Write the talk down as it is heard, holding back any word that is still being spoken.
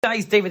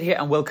Guys, David here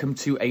and welcome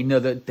to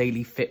another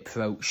Daily Fit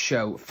Pro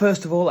show.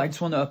 First of all, I just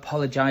want to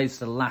apologise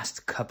for the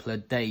last couple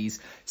of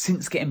days.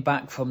 Since getting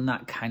back from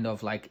that kind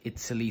of like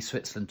Italy,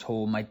 Switzerland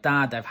tour with my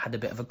dad, I've had a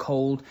bit of a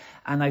cold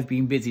and I've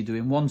been busy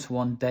doing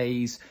one-to-one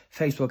days,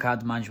 Facebook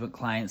ad management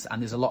clients, and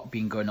there's a lot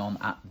been going on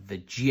at the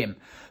gym.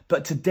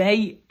 But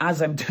today,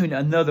 as I'm doing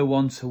another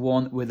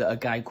one-to-one with a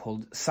guy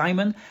called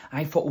Simon,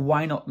 I thought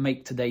why not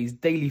make today's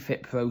Daily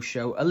Fit Pro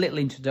show a little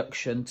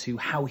introduction to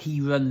how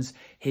he runs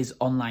his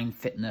online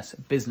fitness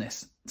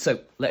business. So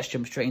let's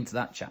jump straight into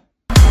that chat.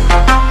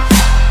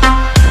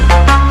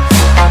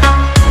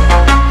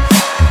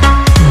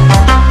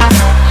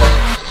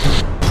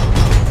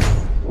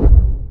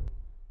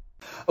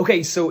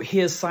 Okay, so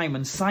here's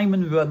Simon.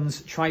 Simon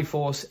runs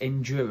TriForce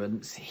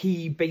Endurance.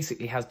 He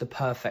basically has the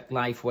perfect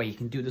life where he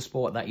can do the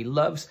sport that he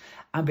loves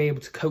and be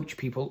able to coach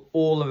people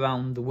all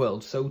around the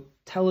world. So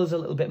tell us a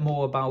little bit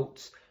more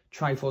about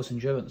TriForce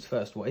Endurance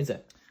first. What is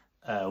it?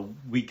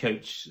 We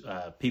coach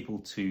people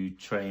to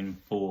train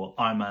for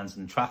Ironmans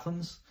and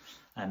triathlons,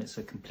 and it's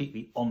a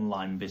completely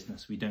online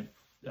business. We don't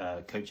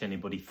coach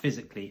anybody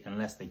physically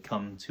unless they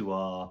come to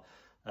our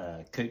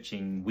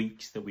coaching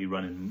weeks that we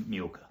run in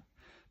Mallorca.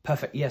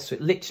 Perfect. Yes, so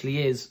it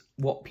literally is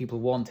what people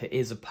want. It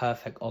is a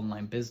perfect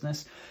online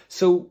business.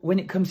 So when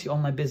it comes to your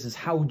online business,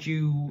 how do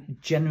you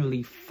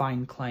generally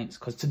find clients?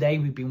 Because today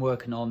we've been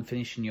working on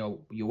finishing your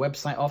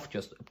website off,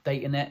 just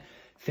updating it,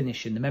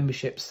 finishing the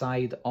membership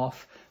side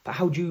off. But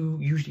how do you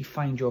usually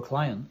find your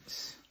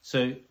clients?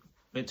 So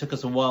it took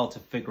us a while to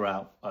figure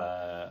out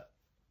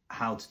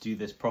how to do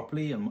this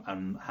properly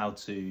and how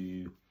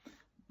to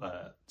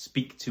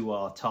speak to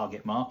our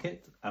target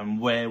market and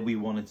where we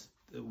wanted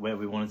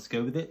to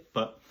go with it.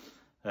 But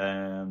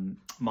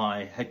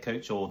my head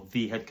coach, or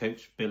the head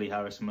coach, Billy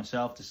Harris, and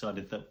myself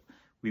decided that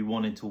we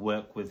wanted to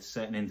work with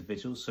certain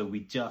individuals. So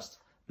we just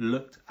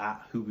looked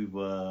at who we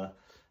were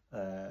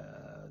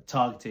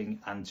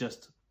targeting and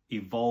just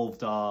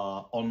evolved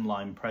our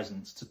online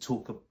presence to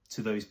talk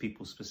to those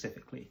people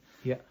specifically.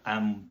 Yeah.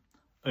 And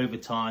over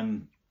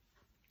time,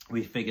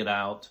 we figured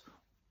out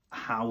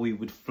how we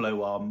would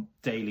flow our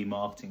daily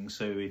marketing.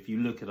 So if you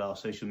look at our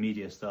social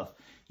media stuff,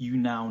 you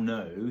now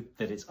know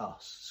that it's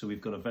us. So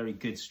we've got a very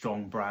good,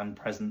 strong brand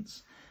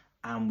presence,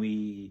 and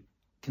we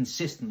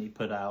consistently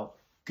put out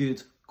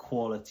good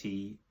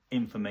quality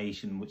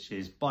information, which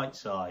is bite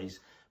size,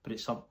 but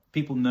it's some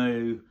people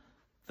know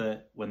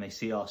that when they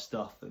see our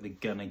stuff that they're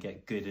gonna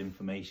get good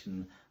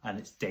information, and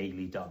it's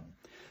daily done.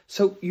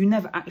 So you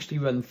never actually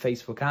run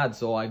Facebook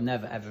ads, or I've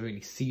never ever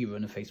really see you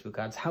run a Facebook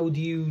ads. How do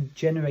you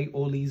generate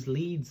all these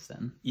leads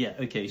then? Yeah,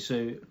 okay,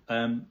 so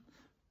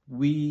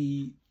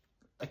we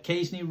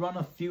occasionally run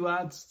a few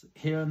ads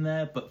here and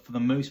there, but for the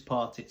most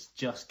part it's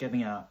just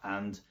getting out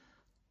and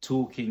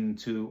talking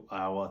to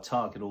our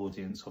target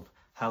audience of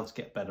how to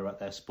get better at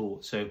their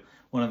sport. So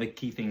one of the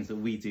key things that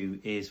we do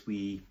is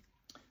we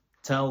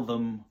tell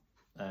them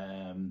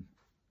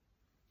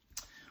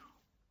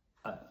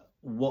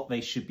what they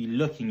should be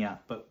looking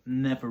at, but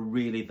never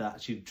really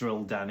that should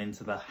drill down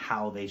into the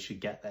how they should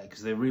get there,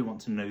 because they really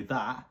want to know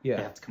that. Yeah.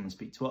 They have to come and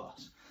speak to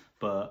us.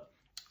 But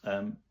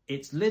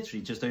it's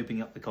literally just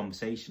opening up the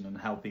conversation and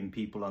helping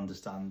people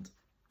understand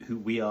who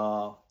we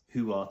are,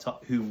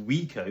 who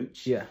we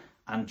coach, yeah,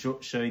 and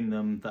showing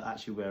them that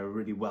actually we're a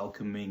really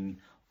welcoming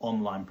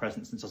online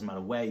presence. It doesn't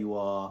matter where you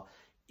are.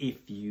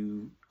 If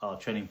you are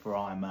training for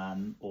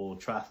Ironman or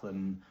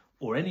triathlon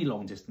or any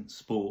long distance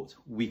sport,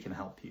 we can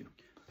help you.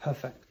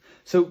 Perfect.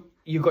 So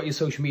you've got your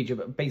social media,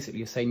 but basically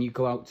you're saying you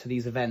go out to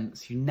these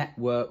events, you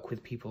network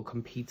with people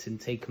competing,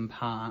 taking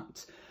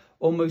part,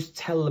 almost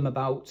tell them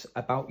about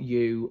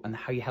you and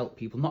how you help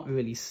people, not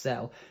really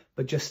sell,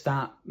 but just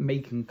start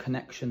making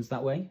connections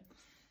that way.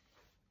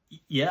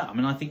 Yeah, I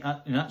mean, I think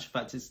in actual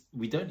fact,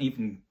 we don't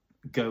even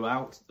go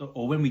out,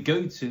 or when we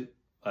go to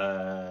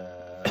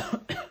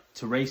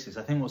to races,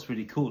 I think what's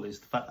really cool is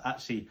the fact that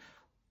actually,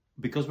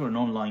 because we're an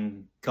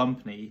online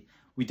company,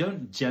 we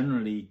don't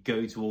generally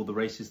go to all the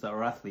races that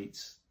our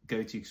athletes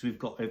go to, because we've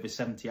got over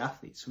 70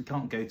 athletes. We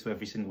can't go to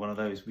every single one of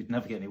those. We'd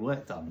never get any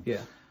work done.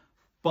 Yeah.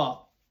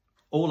 But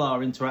all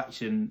our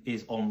interaction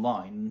is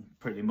online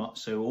pretty much.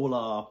 So all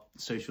our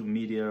social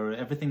media,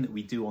 everything that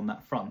we do on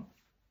that front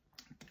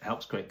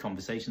helps create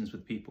conversations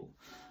with people.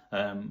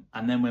 And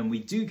then when we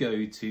do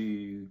go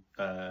to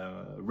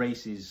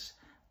races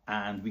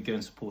and we go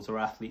and support our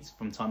athletes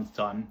from time to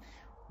time,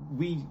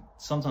 we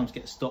sometimes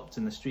get stopped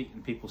in the street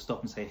and people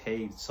stop and say,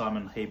 "Hey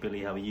Simon, hey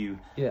Billy, how are you?"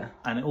 Yeah.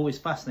 And it always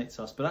fascinates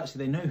us, but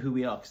actually they know who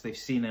we are because they've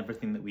seen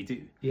everything that we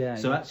do. Yeah.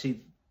 So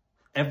actually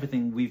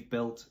everything we've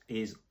built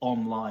is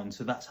online,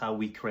 so that's how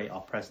we create our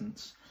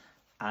presence.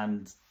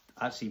 And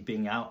actually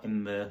being out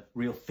in the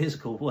real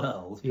physical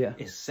world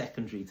is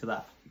secondary to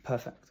that.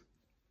 Perfect.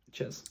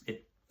 Cheers.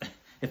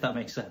 If that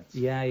makes sense.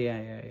 Yeah.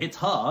 It's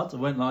hard, I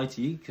won't lie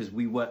to you, because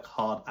we work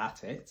hard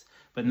at it,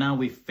 but now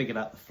we've figured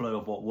out the flow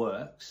of what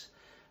works.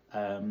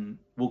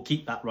 We'll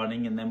keep that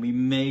running, and then we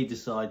may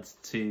decide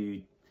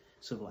to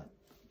sort of like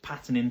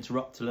pattern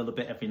interrupt a little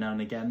bit every now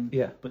and again.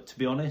 Yeah. But to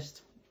be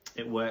honest,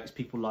 it works.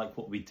 People like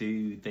what we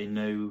do. They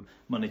know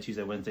Monday,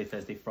 Tuesday, Wednesday,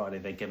 Thursday, Friday,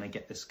 they're going to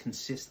get this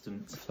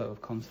consistent flow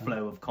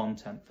of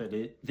content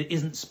that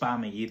isn't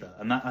spammy either.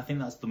 And I think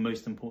that's the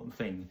most important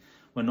thing.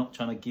 We're not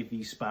trying to give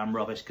you spam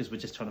rubbish because we're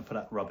just trying to put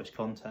out rubbish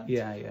content.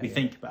 We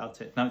think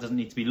about it. Now, it doesn't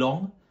need to be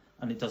long,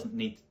 and it doesn't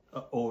need,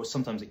 or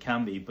sometimes it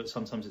can be, but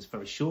sometimes it's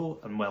very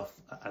short and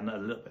a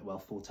little bit well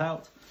thought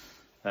out.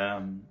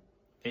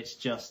 It's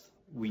just,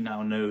 we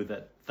now know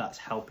that that's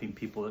helping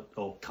people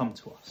or come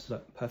to us.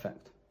 Look,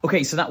 perfect.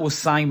 Okay, so that was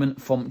Simon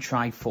from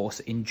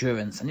TriForce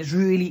Endurance, and it's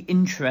really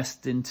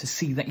interesting to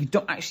see that you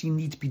don't actually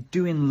need to be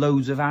doing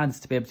loads of ads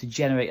to be able to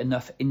generate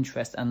enough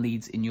interest and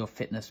leads in your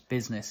fitness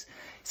business.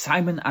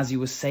 Simon, as he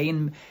was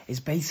saying,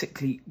 is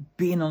basically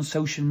being on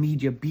social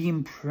media,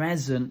 being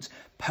present,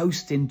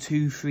 posting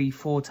 2, 3,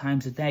 4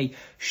 times a day,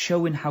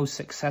 showing how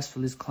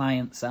successful his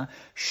clients are,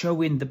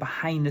 showing the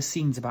behind the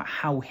scenes about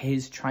how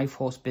his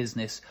TriForce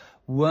business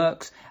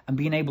works, and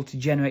being able to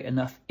generate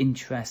enough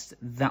interest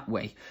that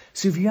way.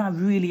 So if you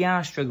really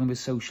are struggling with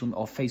social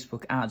or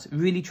Facebook ads,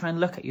 really try and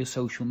look at your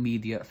social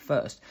media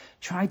first.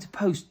 Try to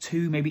post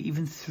 2, maybe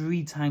even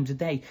 3 times a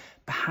day,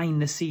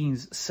 behind the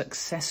scenes,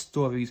 success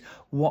stories,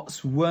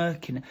 what's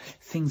working,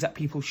 things that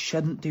people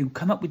shouldn't do.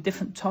 Come up with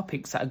different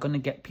topics that are going to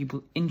get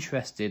people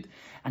interested.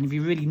 And if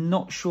you're really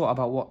not sure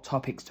about what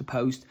topics to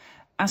post,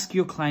 ask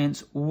your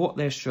clients what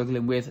they're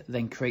struggling with,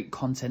 then create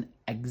content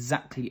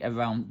exactly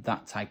around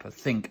that type of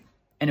thing.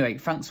 Anyway,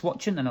 thanks for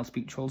watching, and I'll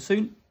speak to you all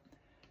soon.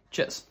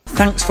 Cheers.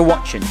 Thanks for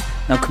watching.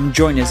 Now come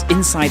join us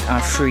inside our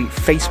free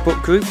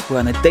Facebook group, where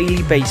on a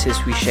daily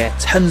basis we share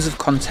tons of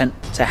content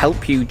to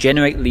help you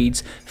generate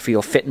leads for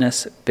your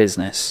fitness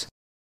business.